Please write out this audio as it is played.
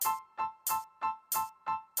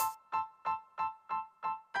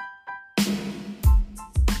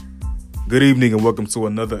Good evening and welcome to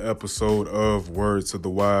another episode of Words to the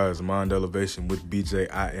Wise, Mind Elevation with BJ.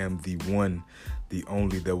 I am the one, the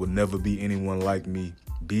only, there will never be anyone like me,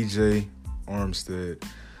 BJ Armstead.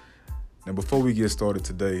 Now, before we get started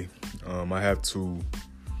today, I have to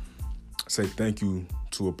say thank you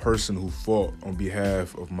to a person who fought on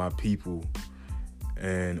behalf of my people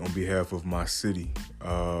and on behalf of my city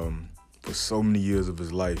for so many years of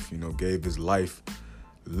his life, gave his life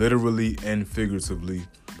literally and figuratively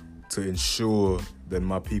to ensure that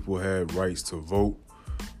my people had rights to vote,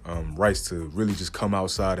 rights to really just come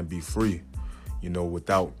outside and be free,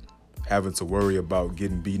 without having to worry about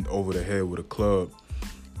getting beaten over the head with a club,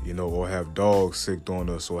 or have dogs sicked on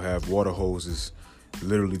us or have water hoses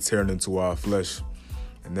literally tearing into our flesh.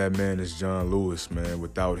 And that man is John Lewis, man.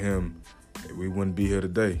 Without him, we wouldn't be here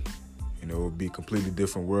today. It would be a completely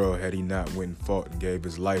different world had he not went and fought and gave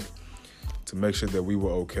his life to make sure that we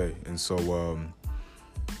were okay. And so,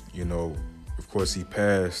 of course, he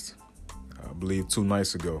passed, I believe, 2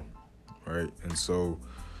 nights ago, right? And so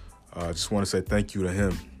I just want to say thank you to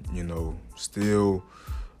him. Still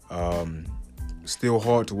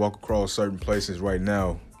hard to walk across certain places right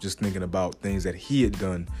now, just thinking about things that he had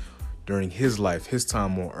done during his life, his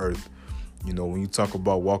time on earth. When you talk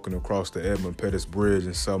about walking across the Edmund Pettus Bridge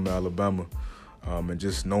in Selma, Alabama, and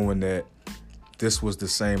just knowing that this was the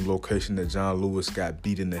same location that John Lewis got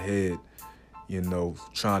beat in the head,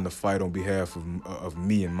 trying to fight on behalf of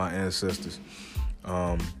me and my ancestors.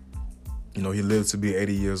 He lived to be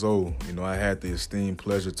 80 years old. I had the esteemed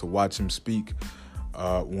pleasure to watch him speak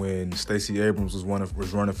when Stacey Abrams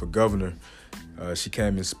was running for governor. She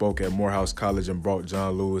came and spoke at Morehouse College and brought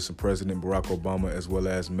John Lewis and President Barack Obama, as well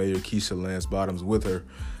as Mayor Keisha Lance Bottoms, with her.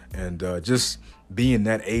 And just being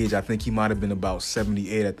that age, I think he might have been about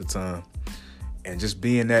 78 at the time. And just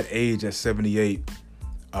being that age at 78,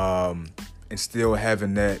 and still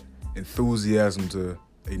having that enthusiasm to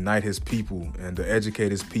ignite his people and to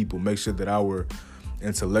educate his people, make sure that our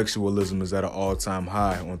intellectualism is at an all-time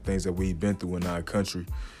high on things that we've been through in our country.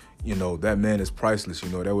 That man is priceless.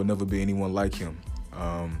 There will never be anyone like him.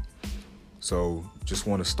 So just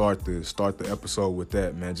want to start the episode with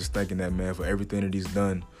that, man. Just thanking that man for everything that he's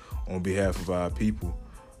done on behalf of our people.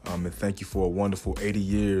 And thank you for a wonderful 80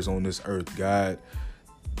 years on this earth. God,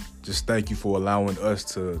 just thank you for allowing us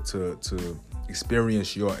to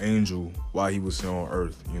experience your angel while he was here on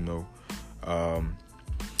earth,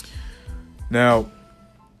 Now,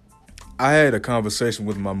 I had a conversation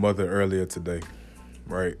with my mother earlier today,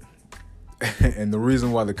 right? And the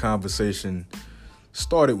reason why the conversation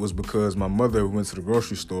started was because my mother went to the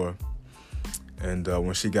grocery store, and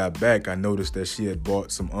when she got back, I noticed that she had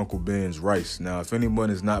bought some Uncle Ben's rice. Now, if anyone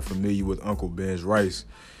is not familiar with Uncle Ben's rice,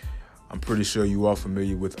 I'm pretty sure you are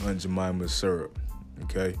familiar with Aunt Jemima's syrup,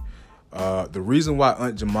 okay? The reason why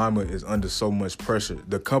Aunt Jemima is under so much pressure,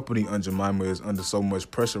 the company Aunt Jemima is under so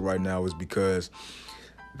much pressure right now, is because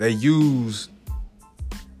they use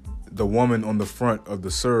the woman on the front of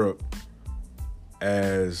the syrup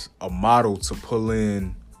as a model to pull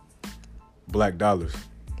in black dollars.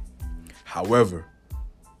 However,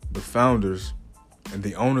 the founders and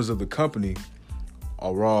the owners of the company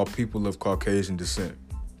are all people of Caucasian descent.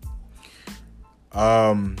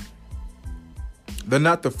 They're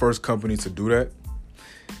not the first company to do that.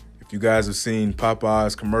 If you guys have seen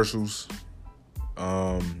Popeye's commercials,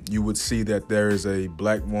 you would see that there is a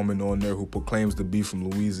black woman on there who proclaims to be from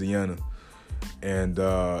Louisiana. And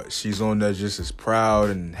she's on there just as proud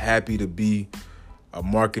and happy to be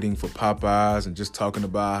marketing for Popeye's and just talking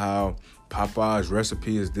about how Popeye's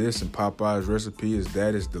recipe is this and Popeye's recipe is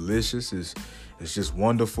that. It's delicious. It's just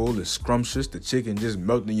wonderful. It's scrumptious. The chicken just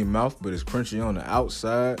melts in your mouth, but it's crunchy on the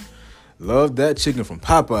outside. Love that chicken from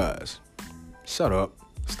Popeye's. Shut up.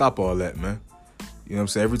 Stop all that, man. You know what I'm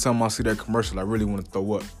saying? Every time I see that commercial, I really want to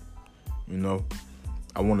throw up.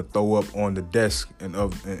 I want to throw up on the desk and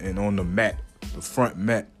on the mat, the front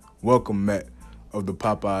mat, welcome mat of the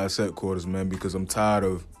Popeye's headquarters, man, because I'm tired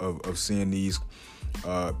of seeing these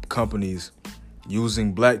companies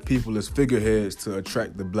using black people as figureheads to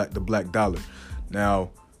attract the black dollar.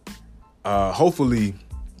 Now, hopefully,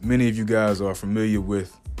 many of you guys are familiar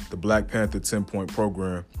with the Black Panther 10-point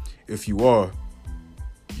program. If you are,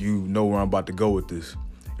 you know where I'm about to go with this.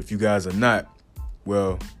 If you guys are not,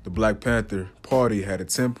 well, the Black Panther Party had a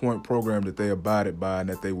 10-point program that they abided by and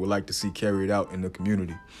that they would like to see carried out in the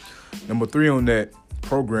community. Number 3 on that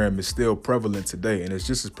program is still prevalent today, and it's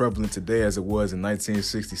just as prevalent today as it was in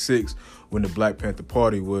 1966 when the Black Panther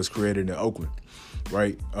Party was created in Oakland,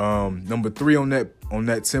 right? Number 3 on that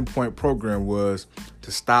 10-point program was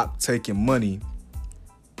to stop taking money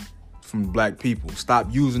from black people. Stop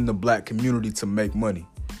using the black community to make money.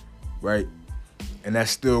 right? And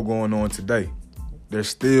that's still going on today. They're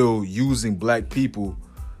still using black people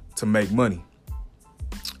to make money.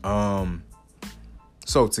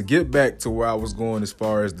 So to get back to where I was going as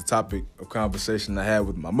far as the topic of conversation I had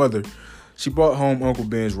with my mother, she brought home Uncle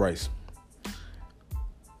Ben's rice.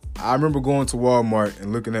 I remember going to Walmart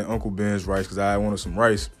and looking at Uncle Ben's rice because I wanted some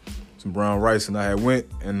rice, some brown rice, and I had went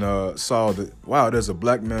and saw that, wow, there's a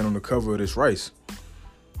black man on the cover of this rice.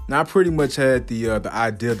 Now, I pretty much had the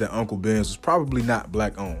idea that Uncle Ben's was probably not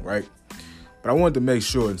black owned, right? But I wanted to make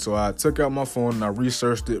sure, and so I took out my phone and I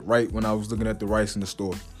researched it right when I was looking at the rice in the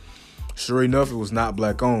store. Sure enough, it was not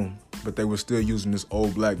black owned, but they were still using this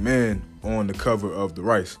old black man on the cover of the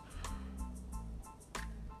rice.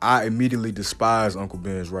 I immediately despised Uncle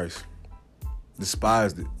Ben's rice.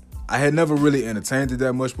 Despised it. I had never really entertained it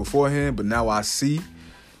that much beforehand, but now I see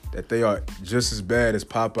that they are just as bad as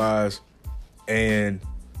Popeyes and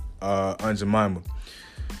Aunt Jemima.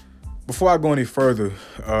 Before I go any further,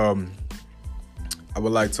 I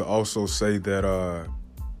would like to also say that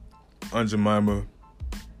Aunt Jemima,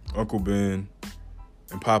 Uncle Ben,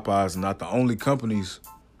 and Popeyes are not the only companies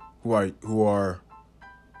who are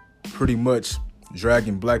pretty much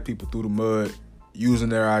dragging black people through the mud, using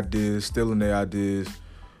their ideas, stealing their ideas,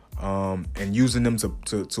 and using them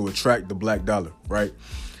to attract the black dollar, right?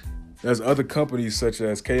 There's other companies such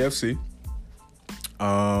as KFC.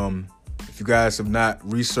 If you guys have not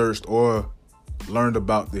researched or learned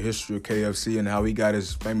about the history of KFC and how he got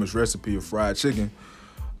his famous recipe of fried chicken,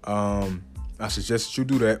 I suggest that you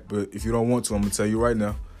do that. But if you don't want to, I'm going to tell you right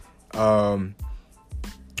now.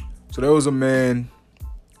 So there was a man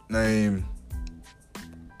named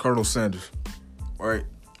Colonel Sanders, right?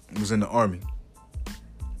 He was in the Army.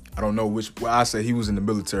 I don't know I say he was in the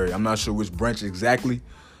military. I'm not sure which branch exactly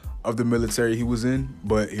of the military he was in,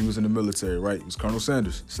 but he was in the military, right? He was Colonel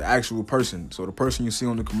Sanders. It's the actual person. So the person you see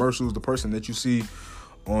on the commercials, the person that you see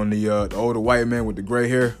on the older white man with the gray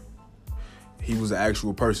hair, he was the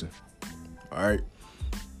actual person, all right?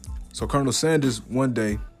 So Colonel Sanders one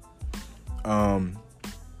day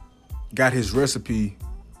got his recipe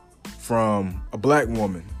from a black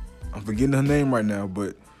woman. I'm forgetting her name right now,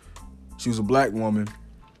 but she was a black woman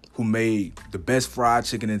who made the best fried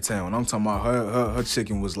chicken in town. I'm talking about her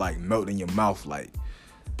chicken was like melting in your mouth, like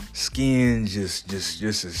skin just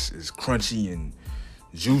as crunchy and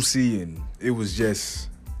juicy, and it was just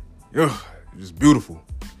beautiful.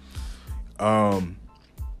 But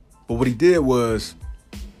what he did was,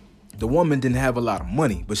 the woman didn't have a lot of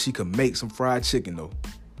money, but she could make some fried chicken though.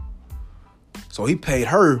 So he paid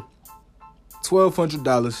her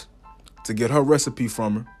 $1,200 to get her recipe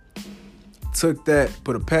from her. Took that,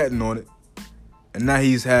 put a patent on it, and now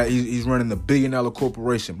he's running a billion-dollar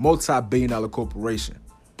corporation, multi-billion-dollar corporation,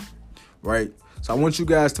 right? So I want you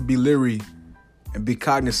guys to be leery and be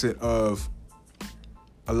cognizant of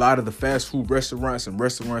a lot of the fast food restaurants and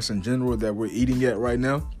restaurants in general that we're eating at right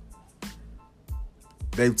now.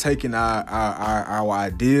 They've taken our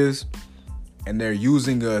ideas and they're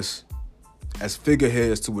using us as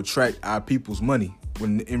figureheads to attract our people's money,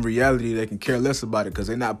 when in reality they can care less about it because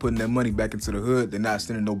they're not putting their money back into the hood. They're not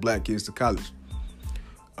sending no black kids to college.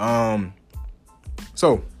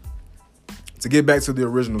 So to get back to the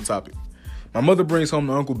original topic, my mother brings home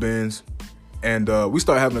the Uncle Ben's, and we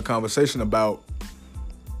start having a conversation about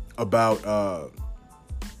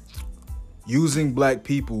using black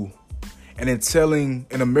people, and then telling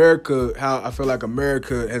in America how I feel like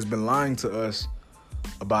America has been lying to us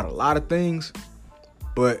about a lot of things,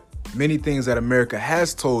 but many things that America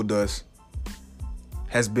has told us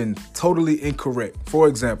has been totally incorrect. For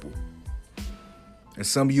example, and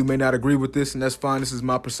some of you may not agree with this, and that's fine. This is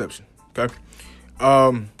my perception, okay?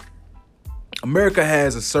 America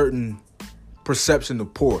has a certain perception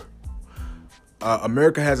of poor.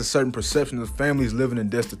 America has a certain perception of families living in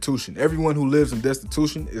destitution. Everyone who lives in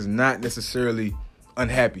destitution is not necessarily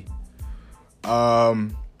unhappy.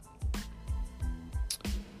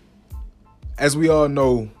 As we all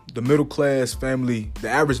know, the middle class family, the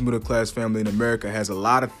average middle class family in America has a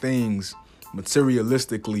lot of things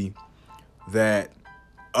materialistically that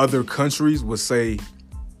other countries would say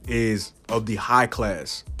is of the high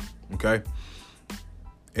class, okay?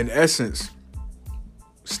 In essence,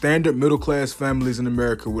 standard middle class families in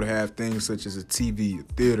America would have things such as a TV, a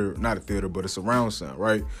theater, not a theater, but a surround sound,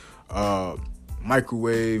 right?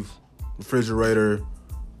 Microwave, refrigerator,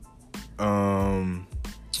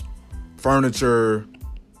 furniture,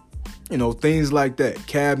 things like that.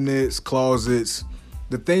 Cabinets, closets,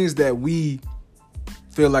 the things that we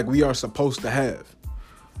feel like we are supposed to have.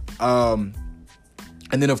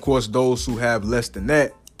 And then, of course, those who have less than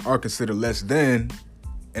that are considered less than,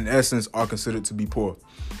 in essence, are considered to be poor.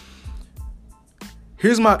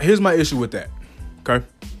 Here's my issue with that. Okay.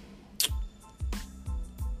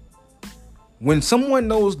 When someone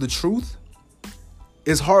knows the truth,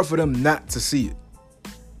 it's hard for them not to see it.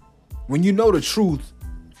 When you know the truth,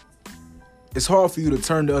 it's hard for you to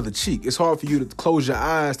turn the other cheek. It's hard for you to close your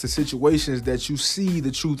eyes to situations that you see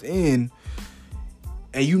the truth in,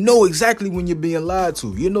 and you know exactly when you're being lied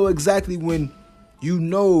to. You know exactly when you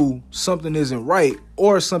know something isn't right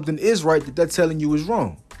or something is right that they're telling you is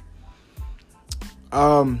wrong.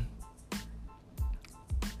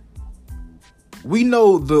 We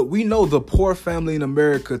know the poor family in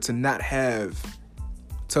America to not have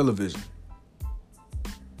television.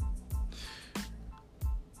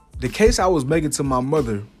 The case I was making to my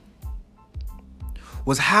mother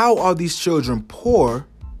was, how are these children poor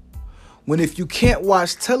when if you can't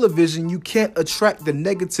watch television, you can't attract the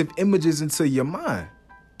negative images into your mind?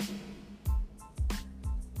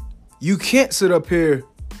 You can't sit up here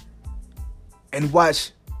and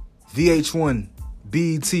watch VH1,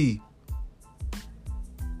 BET,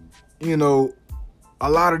 you know, a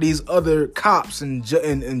lot of these other cops and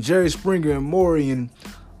Jerry Springer and Maury and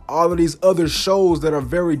all of these other shows that are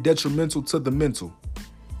very detrimental to the mental.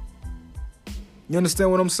 You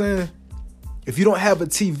understand what I'm saying? If you don't have a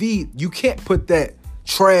TV, you can't put that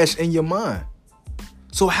trash in your mind.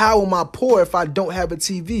 So how am I poor if I don't have a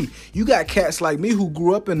TV? You got cats like me who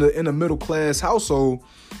grew up in a middle class household.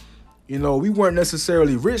 You know, we weren't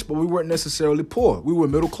necessarily rich, but we weren't necessarily poor. We were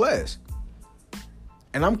middle class.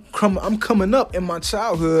 And I'm coming up in my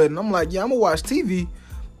childhood, and I'm like, yeah, I'm gonna watch TV.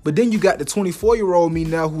 But then you got the 24-year-old me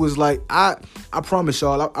now who is like, I promise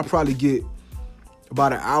y'all, I probably get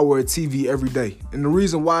about an hour of TV every day. And the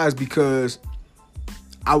reason why is because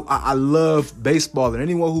I love baseball. And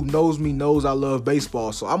anyone who knows me knows I love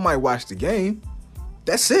baseball. So I might watch the game.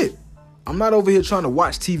 That's it. I'm not over here trying to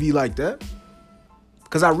watch TV like that.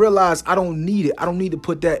 Because I realize I don't need it. I don't need to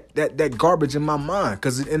put that garbage in my mind.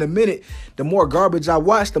 Because in a minute, the more garbage I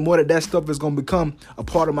watch, the more that stuff is going to become a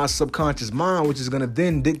part of my subconscious mind, which is going to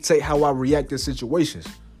then dictate how I react to situations.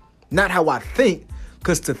 Not how I think,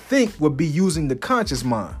 because to think would be using the conscious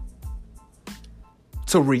mind.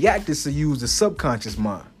 To react is to use the subconscious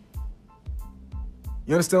mind.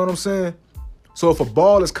 You understand what I'm saying? So if a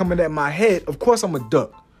ball is coming at my head, of course I'm a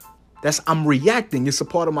duck. I'm reacting. It's a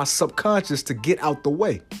part of my subconscious to get out the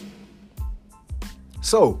way.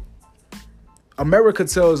 So, America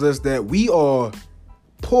tells us that we are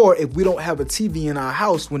poor if we don't have a TV in our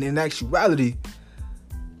house, when in actuality,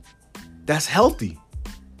 that's healthy.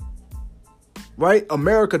 Right?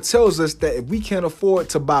 America tells us that if we can't afford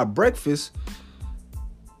to buy breakfast,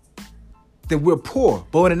 then we're poor.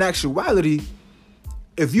 But in actuality,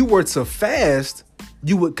 if you were to fast,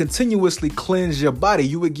 you would continuously cleanse your body.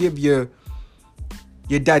 You would give your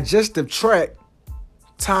digestive tract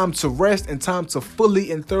time to rest and time to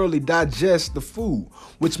fully and thoroughly digest the food,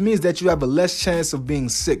 which means that you have a less chance of being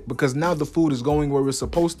sick, because now the food is going where it's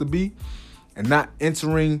supposed to be and not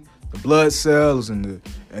entering the blood cells and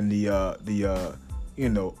the you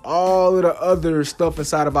know, all of the other stuff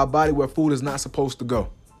inside of our body where food is not supposed to go.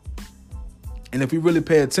 And if we really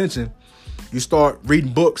pay attention, you start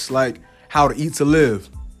reading books like How to Eat to Live,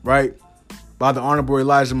 right? By the Honorable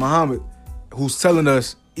Elijah Muhammad, who's telling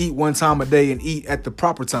us eat one time a day and eat at the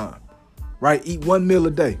proper time, right? Eat one meal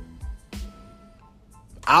a day.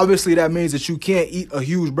 Obviously, that means that you can't eat a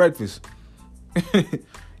huge breakfast.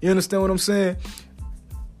 You understand what I'm saying?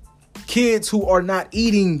 Kids who are not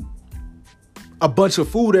eating a bunch of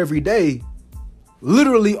food every day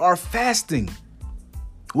literally are fasting.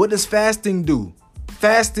 What does fasting do?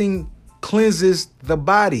 Fasting cleanses the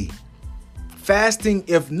body. Fasting,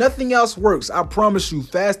 if nothing else works, I promise you,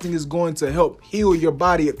 fasting is going to help heal your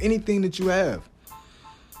body of anything that you have.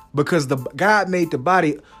 Because God made the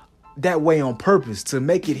body that way on purpose, to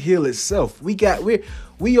make it heal itself. We are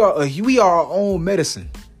our own medicine.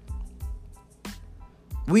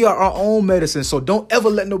 We are our own medicine. So don't ever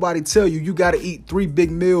let nobody tell you got to eat 3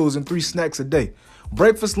 big meals and 3 snacks a day.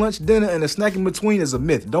 Breakfast, lunch, dinner, and a snack in between is a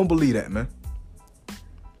myth. Don't believe that, man.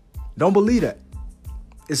 Don't believe that.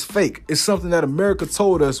 It's fake. It's something that America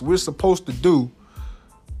told us we're supposed to do.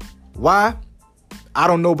 Why? I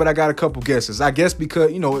don't know, but I got a couple guesses. I guess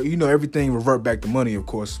because, you know, everything revert back to money, of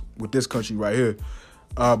course, with this country right here.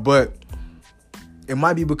 But it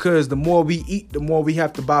might be because the more we eat, the more we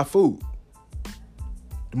have to buy food.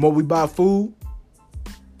 The more we buy food,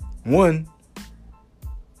 one,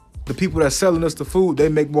 the people that's selling us the food, they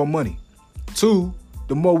make more money. 2,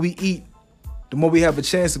 the more we eat, the more we have a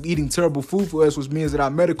chance of eating terrible food for us, which means that our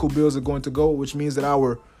medical bills are going to go, which means that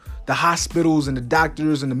the hospitals and the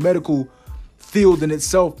doctors and the medical field in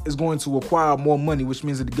itself is going to acquire more money, which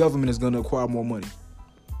means that the government is going to acquire more money.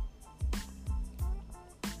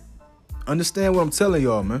 Understand what I'm telling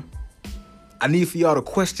y'all, man. I need for y'all to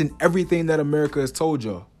question everything that America has told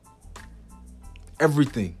y'all.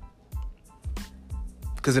 Everything.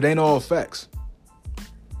 Because it ain't all facts.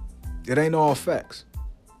 It ain't all facts.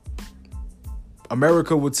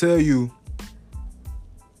 America will tell you,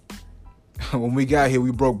 when we got here,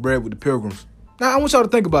 we broke bread with the Pilgrims. Now, I want y'all to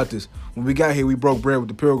think about this. When we got here, we broke bread with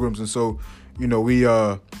the Pilgrims. And so, we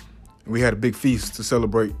had a big feast to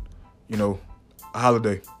celebrate, a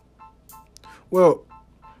holiday. Well,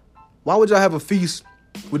 why would y'all have a feast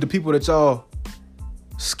with the people that y'all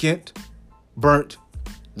skint, burnt,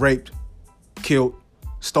 raped, killed,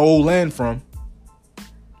 stole land from?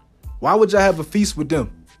 Why would y'all have a feast with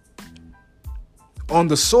them on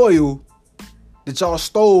the soil that y'all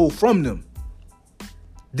stole from them?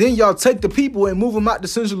 Then y'all take the people and move them out to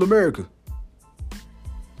Central America.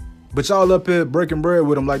 But y'all up here breaking bread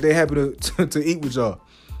with them like they happy to eat with y'all.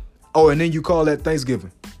 Oh, and then you call that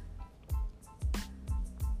Thanksgiving.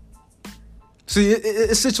 See,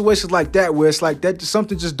 it's situations like that where it's like that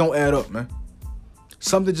something just don't add up, man.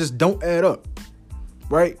 Something just don't add up,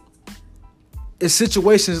 right? It's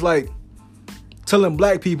situations like telling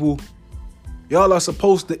black people, y'all are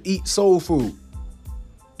supposed to eat soul food.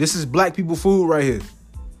 This is black people food right here.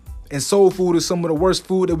 And soul food is some of the worst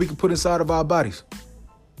food that we can put inside of our bodies.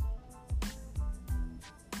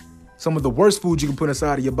 Some of the worst food you can put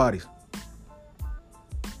inside of your bodies.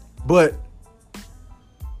 But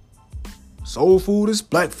soul food is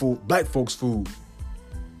black folks' food.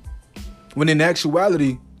 When in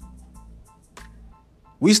actuality,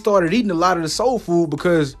 we started eating a lot of the soul food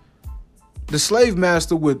because the slave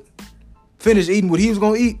master would finish eating what he was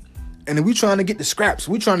going to eat. And then we trying to get the scraps.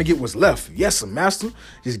 We trying to get what's left. Yes, sir, master.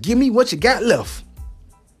 Just give me what you got left.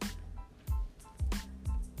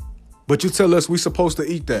 But you tell us we supposed to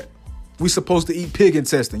eat that. We supposed to eat pig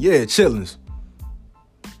intestine. Yeah, chitlins.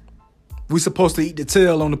 We supposed to eat the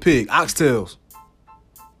tail on the pig, oxtails.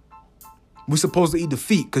 We supposed to eat the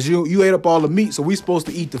feet because you ate up all the meat, so we supposed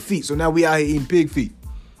to eat the feet. So now we out here eating pig feet.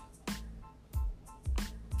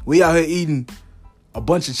 We out here eating a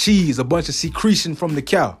bunch of cheese, a bunch of secretion from the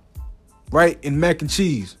cow, right? In mac and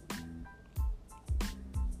cheese.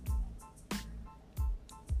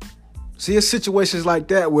 See, it's situations like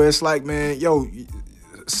that where it's like, man, yo,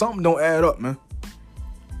 something don't add up, man.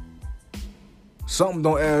 Something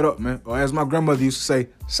don't add up, man. Or as my grandmother used to say,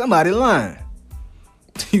 somebody lying.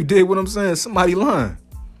 You dig what I'm saying? Somebody lying.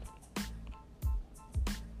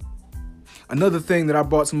 Another thing that I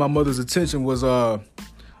brought to my mother's attention was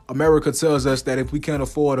America tells us that if we can't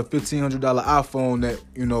afford a $1,500 iPhone, that,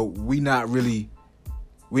 we not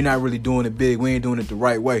really doing it big. We ain't doing it the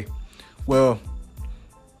right way. Well,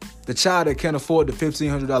 the child that can't afford the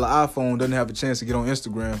 $1,500 iPhone doesn't have a chance to get on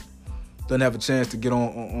Instagram, doesn't have a chance to get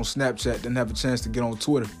on Snapchat, doesn't have a chance to get on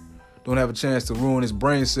Twitter, don't have a chance to ruin his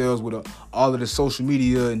brain cells with all of the social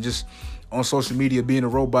media and just on social media being a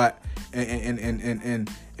robot and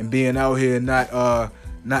being out here not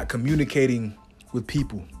communicating with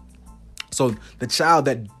people. So the child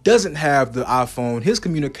that doesn't have the iPhone, his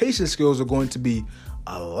communication skills are going to be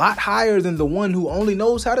a lot higher than the one who only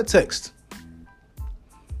knows how to text.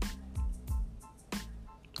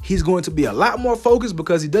 He's going to be a lot more focused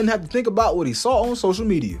because he doesn't have to think about what he saw on social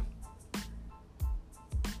media.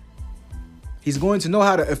 He's going to know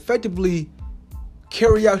how to effectively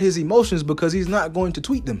carry out his emotions because he's not going to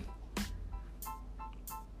tweet them.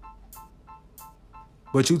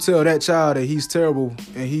 But you tell that child that he's terrible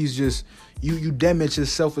and he's just, you damage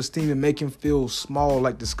his self-esteem and make him feel small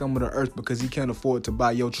like the scum of the earth because he can't afford to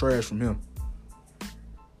buy your trash from him.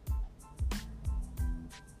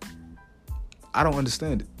 I don't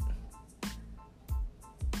understand it.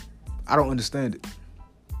 I don't understand it.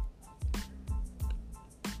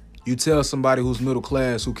 You tell somebody who's middle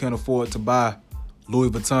class who can't afford to buy Louis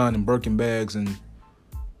Vuitton and Birkin bags and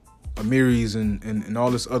Amiris and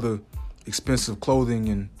all this other expensive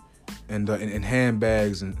clothing and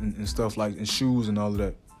handbags and stuff like and shoes and all of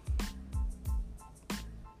that.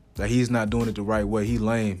 That he's not doing it the right way. He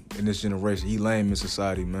lame in this generation. He lame in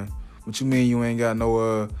society, man. What you mean you ain't got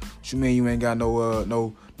no what you mean you ain't got no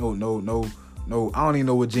I don't even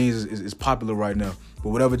know what jeans is popular right now. But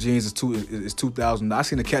whatever jeans is $2,000. I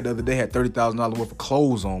seen a cat the other day had $30,000 worth of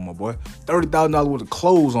clothes on, my boy. $30,000 worth of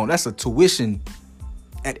clothes on. That's a tuition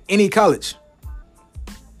at any college.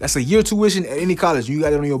 That's a year tuition at any college. You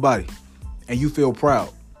got it on your body. And you feel proud.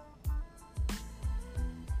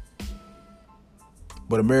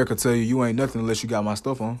 But America tell you ain't nothing unless you got my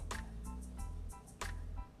stuff on.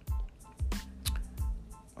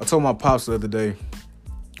 I told my pops the other day,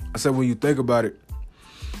 I said, when you think about it,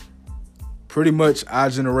 pretty much our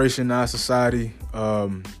generation, our society,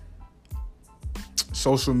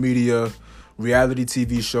 social media, reality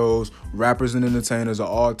TV shows, rappers and entertainers are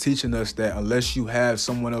all teaching us that unless you have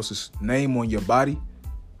someone else's name on your body,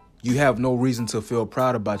 you have no reason to feel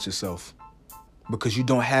proud about yourself because you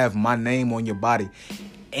don't have my name on your body.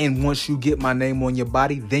 And once you get my name on your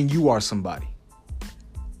body, then you are somebody.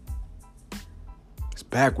 It's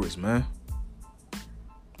backwards, man.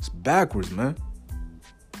 It's backwards, man.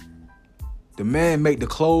 The man make the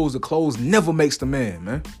clothes never makes the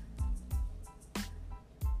man.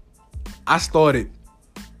 I started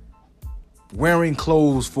wearing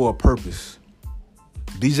clothes for a purpose.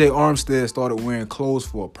 DJ Armstead started wearing clothes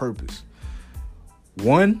for a purpose.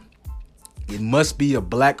 One, it must be a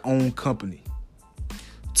black-owned company.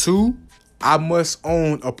 Two, I must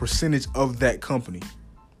own a percentage of that company.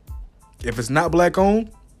 If it's not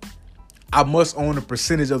black-owned, I must own a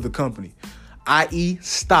percentage of the company, i.e.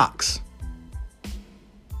 stocks.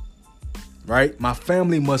 Right? My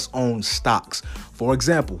family must own stocks. For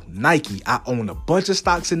example, Nike. I own a bunch of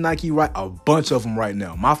stocks in Nike, a bunch of them right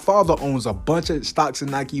now. My father owns a bunch of stocks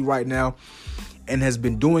in Nike right now and has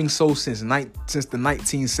been doing so since the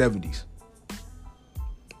 1970s.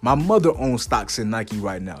 My mother owns stocks in Nike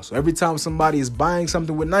right now. So every time somebody is buying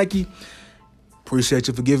something with Nike, appreciate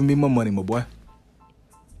you for giving me my money, my boy.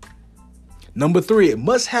 Number three, it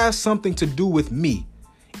must have something to do with me.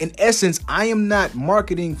 In essence, I am not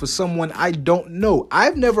marketing for someone I don't know.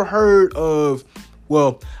 I've never heard of,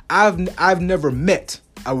 I've never met,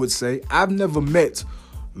 I would say. I've never met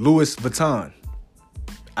Louis Vuitton.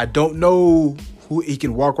 I don't know who, he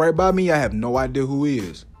can walk right by me. I have no idea who he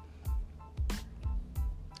is.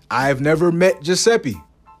 I've never met Giuseppe.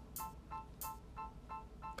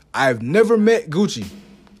 I've never met Gucci.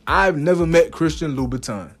 I've never met Christian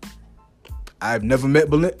Louboutin. I've never met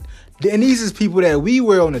Balenciaga. And these is people that we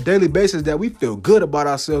wear on a daily basis that we feel good about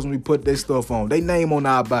ourselves when we put their stuff on. They name on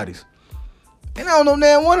our bodies. And I don't know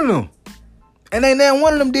damn one of them. And ain't damn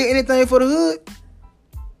one of them did anything for the hood.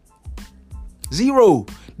 Zero.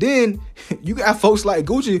 Then you got folks like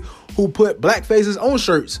Gucci who put black faces on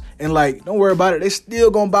shirts and like, don't worry about it. They still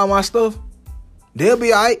gonna buy my stuff. They'll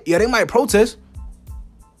be all right. Yeah, they might protest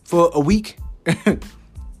for a week. But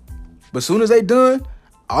as soon as they done,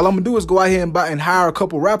 all I'm gonna do is go out here and buy and hire a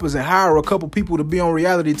couple rappers and hire a couple people to be on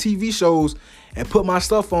reality TV shows and put my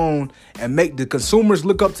stuff on and make the consumers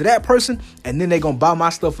look up to that person. And then they gonna buy my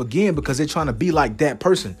stuff again because they're trying to be like that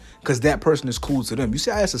person because that person is cool to them. You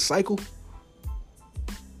see how it's a cycle?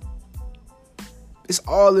 It's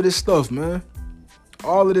all of this stuff, man.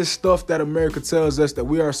 All of this stuff that America tells us that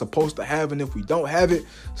we are supposed to have. And if we don't have it,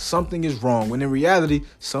 something is wrong. When in reality,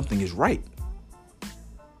 something is right.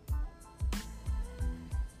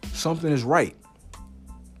 Something is right.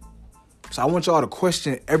 So I want y'all to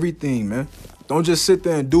question everything, man. Don't just sit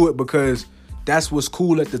there and do it because that's what's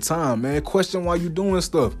cool at the time, man. Question why you doing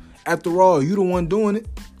stuff. After all, you the one doing it.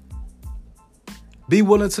 Be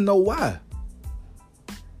willing to know why.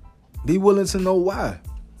 Be willing to know why.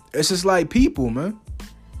 It's just like people, man.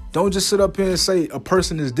 Don't just sit up here and say a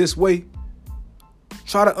person is this way.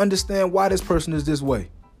 Try to understand why this person is this way.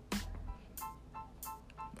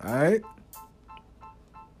 All right?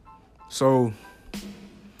 So,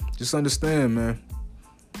 just understand, man.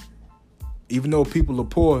 Even though people are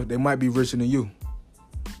poor, they might be richer than you.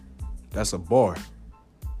 That's a bar.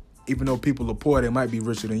 Even though people are poor, they might be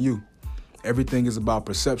richer than you. Everything is about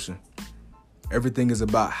perception. Everything is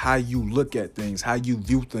about how you look at things, how you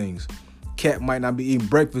view things. Cat might not be eating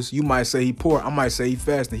breakfast. You might say he poor. I might say he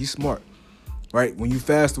fasting. He's smart. Right? When you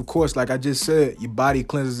fast, of course, like I just said, your body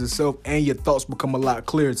cleanses itself and your thoughts become a lot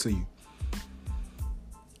clearer to you.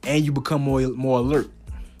 And you become more alert.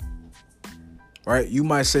 Right? You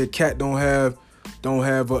might say Cat don't have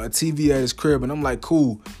a TV at his crib, and I'm like,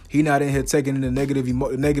 cool. He not in here taking in the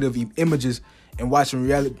negative images and watching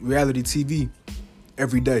reality TV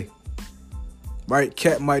every day. Right?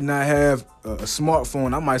 Cat might not have a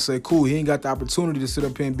smartphone. I might say, cool, he ain't got the opportunity to sit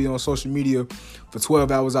up here and be on social media for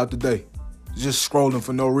 12 hours out the day. Just scrolling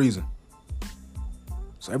for no reason.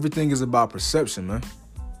 So everything is about perception, man.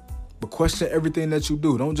 But question everything that you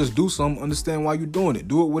do. Don't just do something. Understand why you're doing it.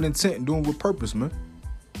 Do it with intent and do it with purpose, man.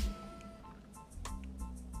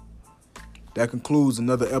 That concludes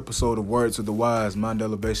another episode of Words to the Wise, Mind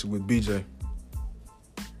Elevation with BJ.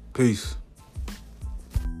 Peace.